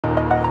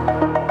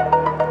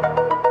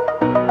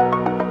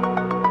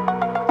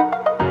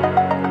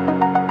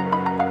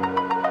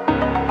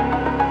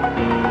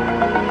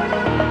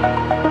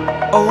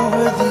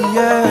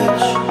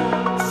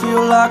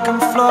like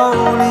I'm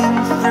floating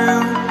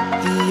through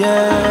the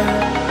air.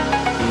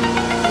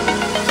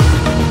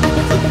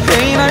 The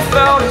pain I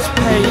felt is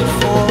paid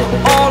for,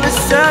 all is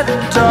said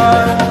and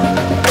done.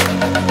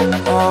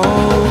 Oh,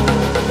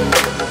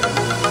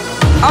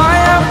 I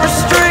am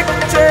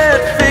restricted,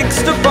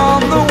 fixed upon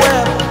the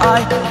web. I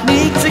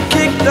need to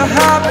kick the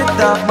habit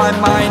that my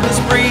mind is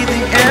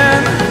breathing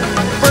in.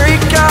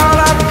 Break out,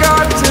 I've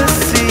got to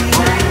see.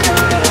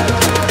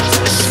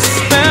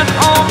 Spent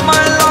all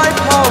my life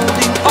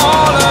holding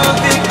all of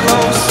it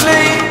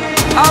closely.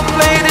 I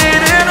played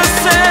it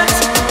innocent,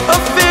 a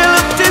feel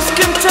of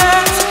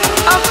discontent.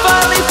 I'm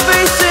finally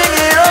facing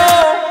it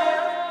all,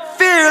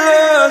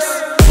 fearless.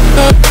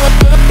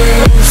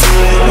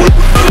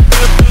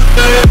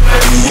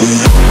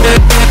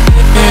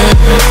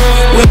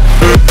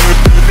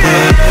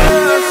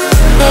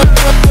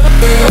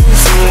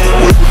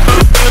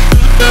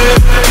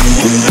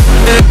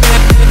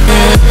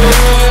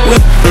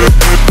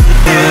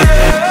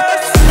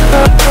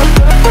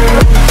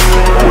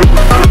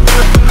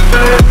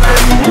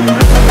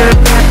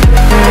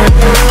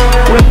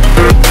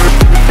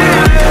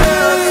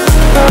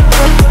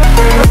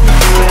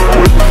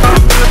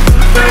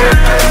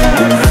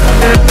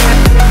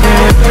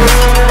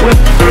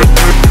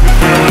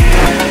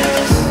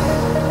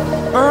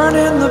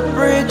 Burning the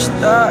bridge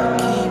that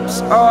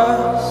keeps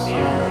us.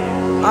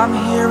 I'm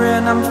here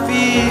and I'm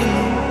feeling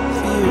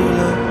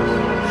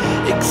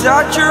fearless.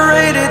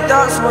 Exaggerated,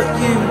 that's what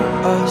you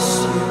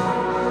assume.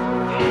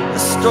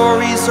 The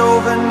story's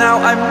over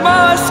now, I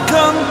must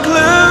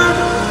conclude.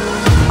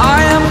 I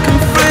am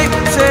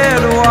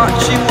conflicted,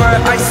 watching where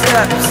I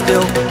step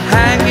still,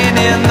 hanging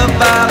in the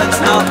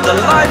balance. Not the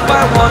life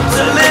I want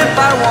to live,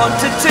 I want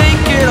to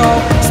take it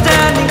all.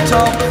 Standing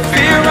tall,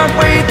 fear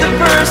outweighed the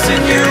person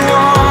you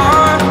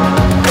are.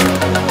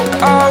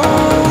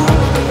 Oh,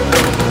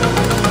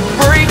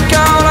 break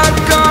out,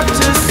 I've got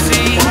to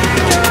see.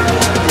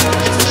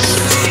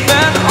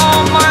 Spent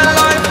all my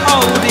life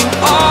holding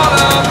all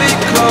of it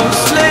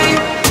closely.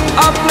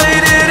 I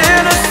played it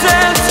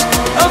innocent,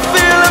 a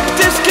feel of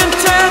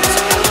discontent.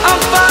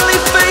 I'm finally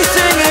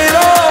facing it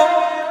all,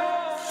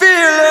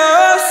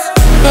 fearless.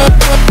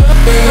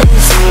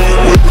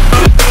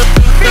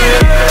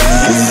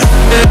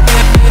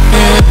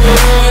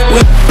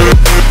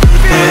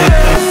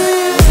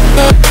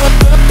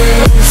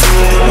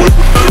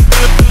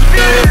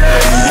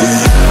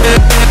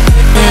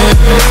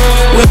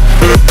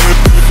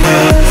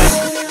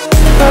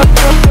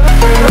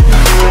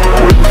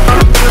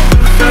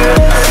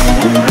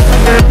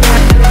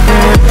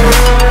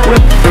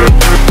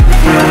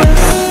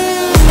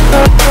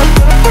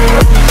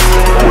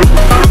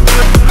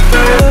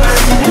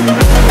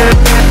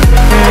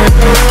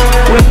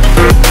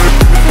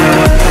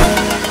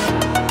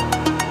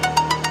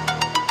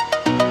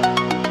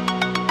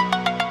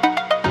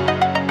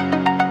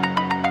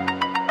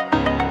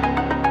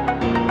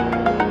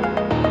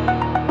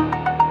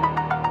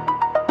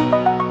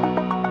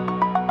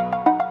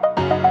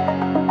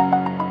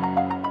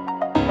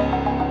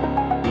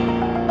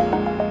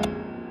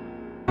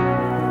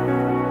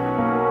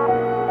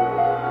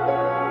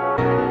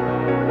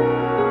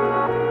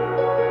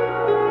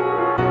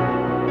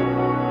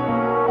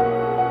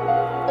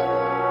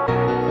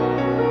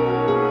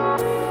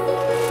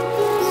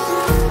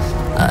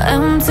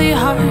 Empty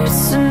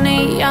hearts and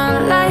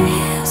neon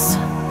lights,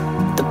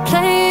 they're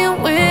playing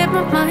with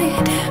my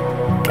mind.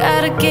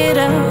 Gotta get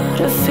out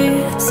of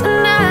here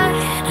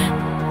tonight.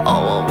 Oh,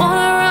 I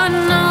wanna run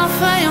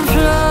off and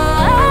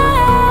fly.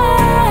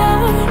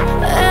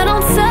 And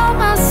I'll tell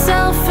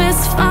myself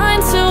it's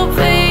fine to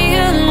be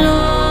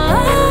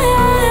alone,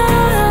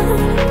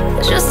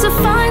 just to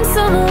find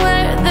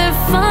somewhere that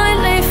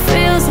finally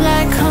feels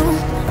like home.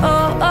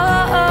 Oh,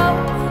 oh, oh.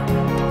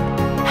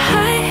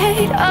 I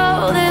hate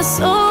all this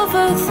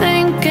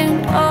overthinking.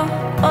 Oh,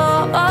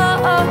 oh,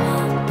 oh, oh.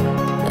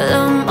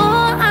 The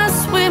more I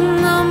swim,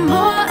 the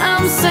more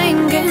I'm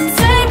sinking.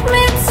 Take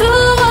me to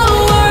a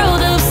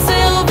world of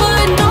silver.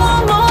 No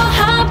more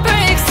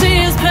heartbreaks,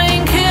 tears,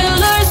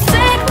 painkillers.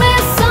 Take me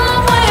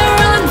somewhere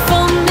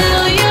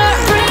unfamiliar.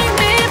 Bring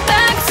me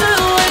back to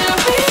where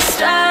we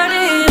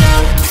started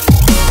out.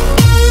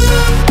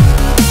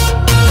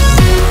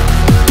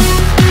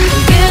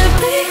 Get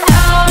me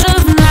out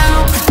of now,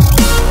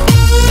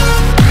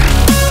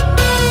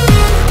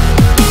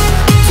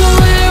 to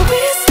where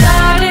we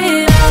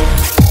started out.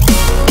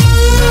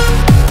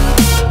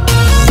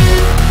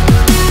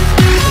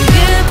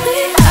 Get me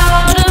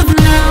out of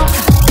now,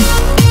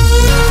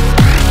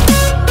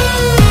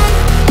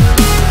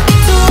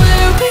 to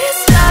where we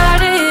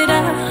started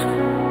out.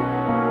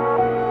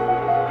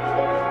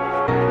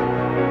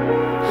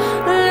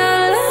 La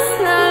la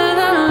la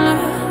la la,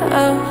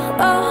 oh,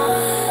 oh.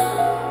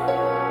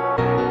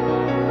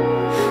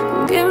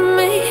 Get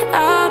me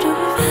out of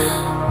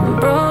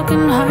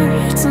broken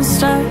hearts and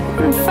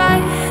starting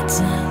fights,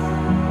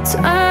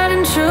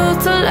 turning truth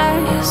to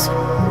lies.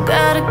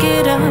 Gotta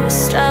get up,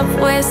 stop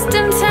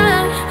wasting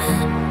time.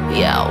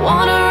 Yeah, I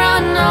wanna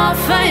run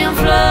off and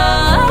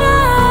fly.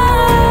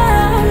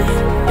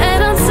 And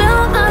I'll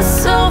tell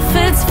myself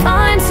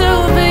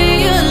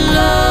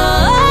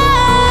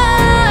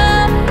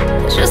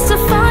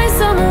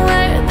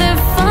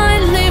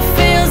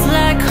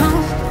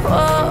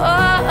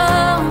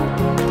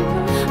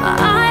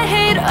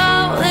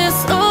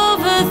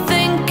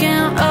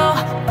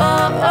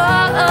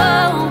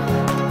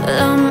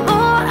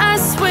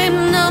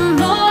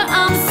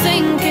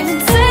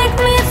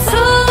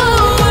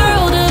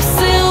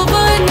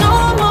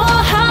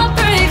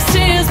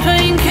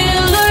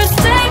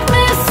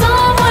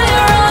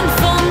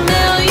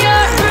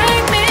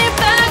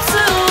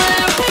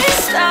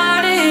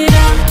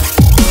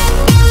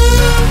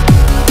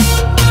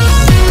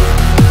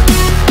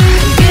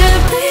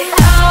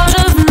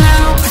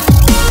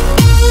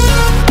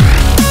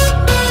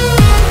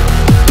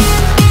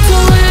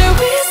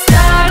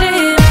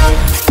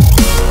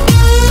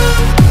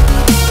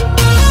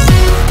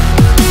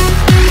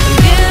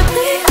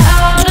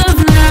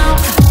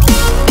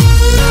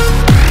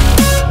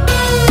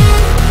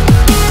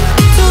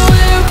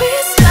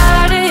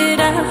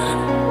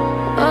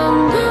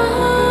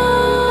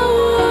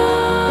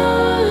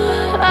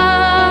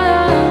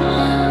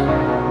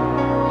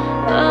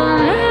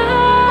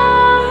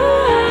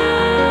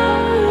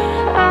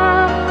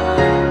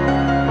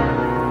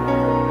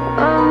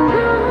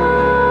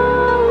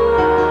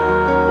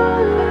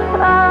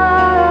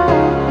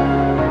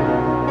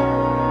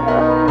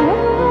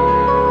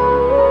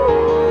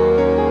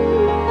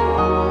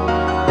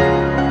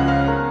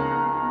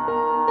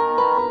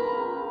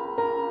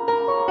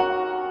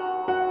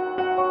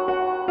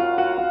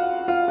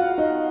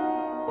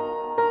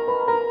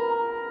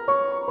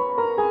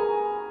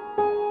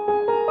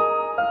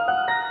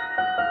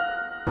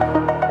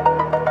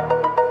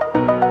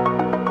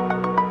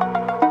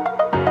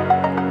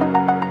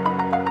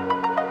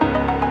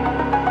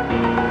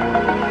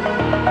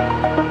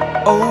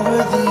over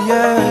the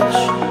edge.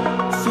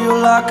 Feel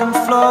like I'm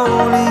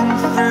floating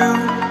through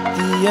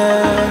the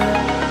air.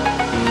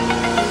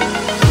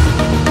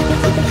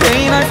 The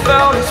pain I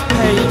felt is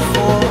paid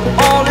for,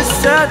 all is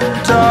said and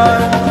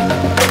done.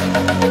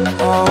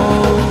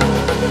 Oh,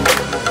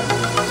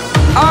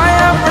 I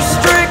am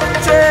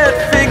restricted,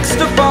 fixed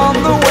upon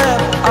the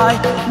web. I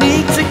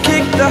need to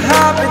kick the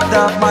habit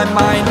that my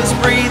mind is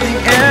breathing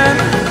in.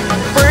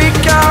 Break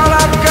out,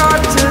 I've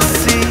got to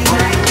see.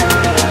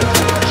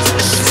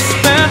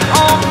 Spent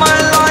all my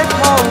life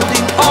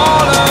holding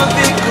all of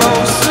it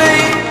closely.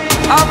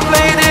 I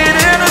played it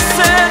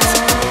innocent,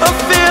 a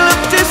feel of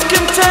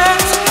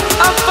discontent.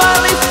 I'm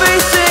finally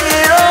facing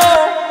it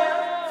all,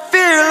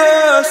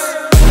 fearless.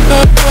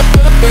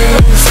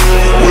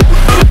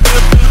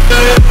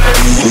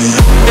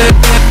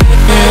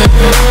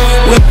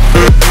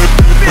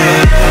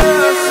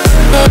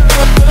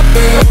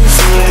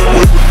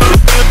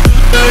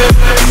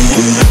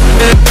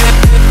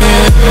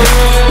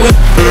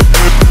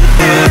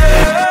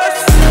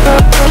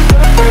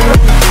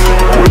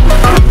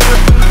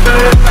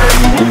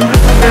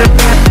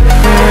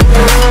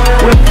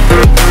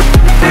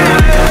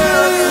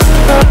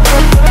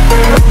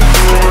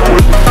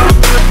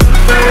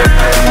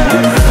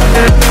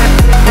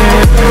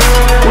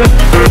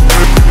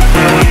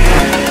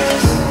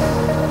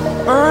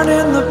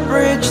 Burning the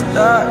bridge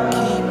that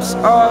keeps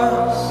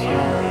us.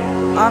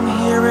 I'm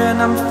here and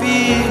I'm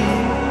feeling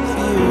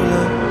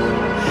fearless.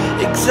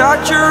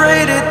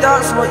 Exaggerated,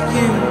 that's what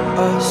you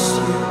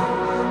assume.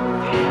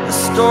 The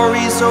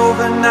story's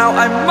over now,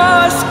 I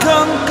must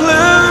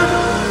conclude.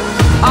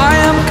 I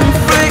am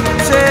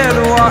conflicted,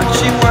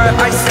 watching where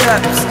I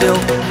step still,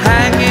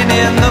 hanging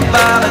in the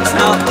balance.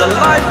 Not the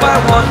life I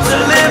want to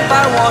live,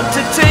 I want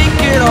to take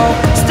it all.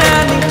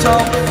 Standing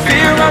tall,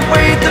 fear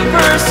outweighed the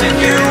person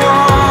you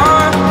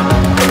are.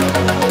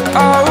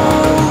 Oh,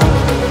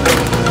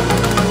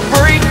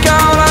 break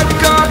out, I've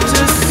got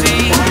to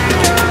see.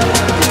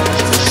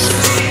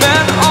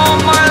 Spent all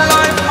my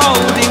life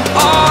holding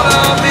all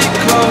of it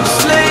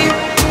closely.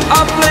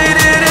 I played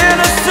it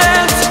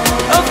innocent,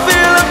 a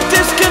feel of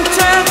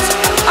discontent.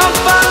 I'm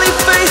finally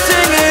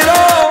facing it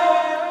all,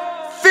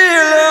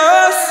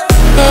 fearless.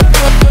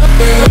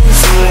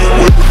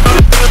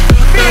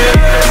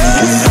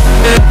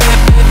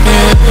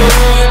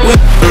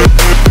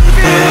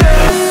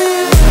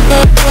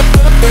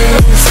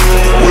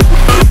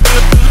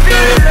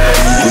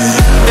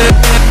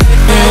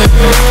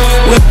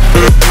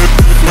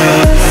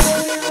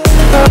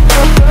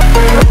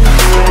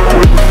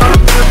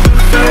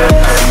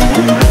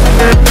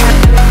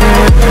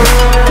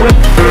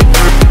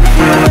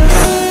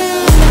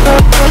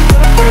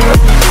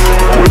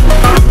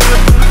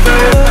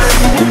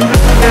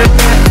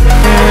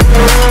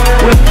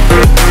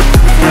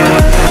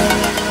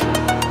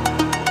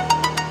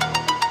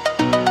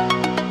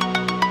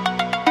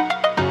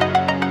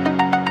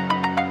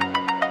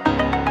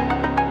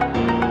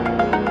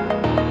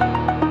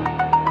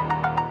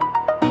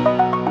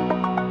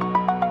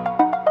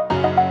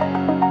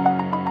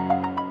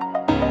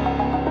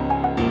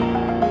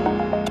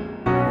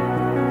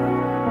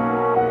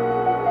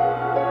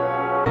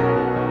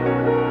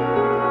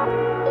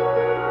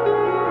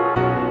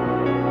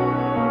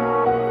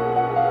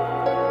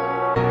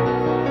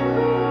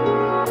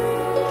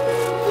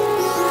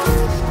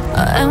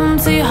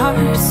 Empty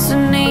hearts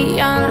and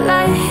neon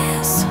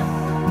lights,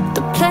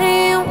 they're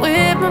playing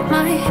with my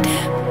mind.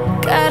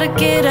 Gotta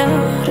get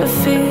out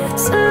of here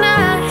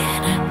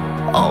tonight.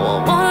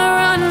 Oh, I want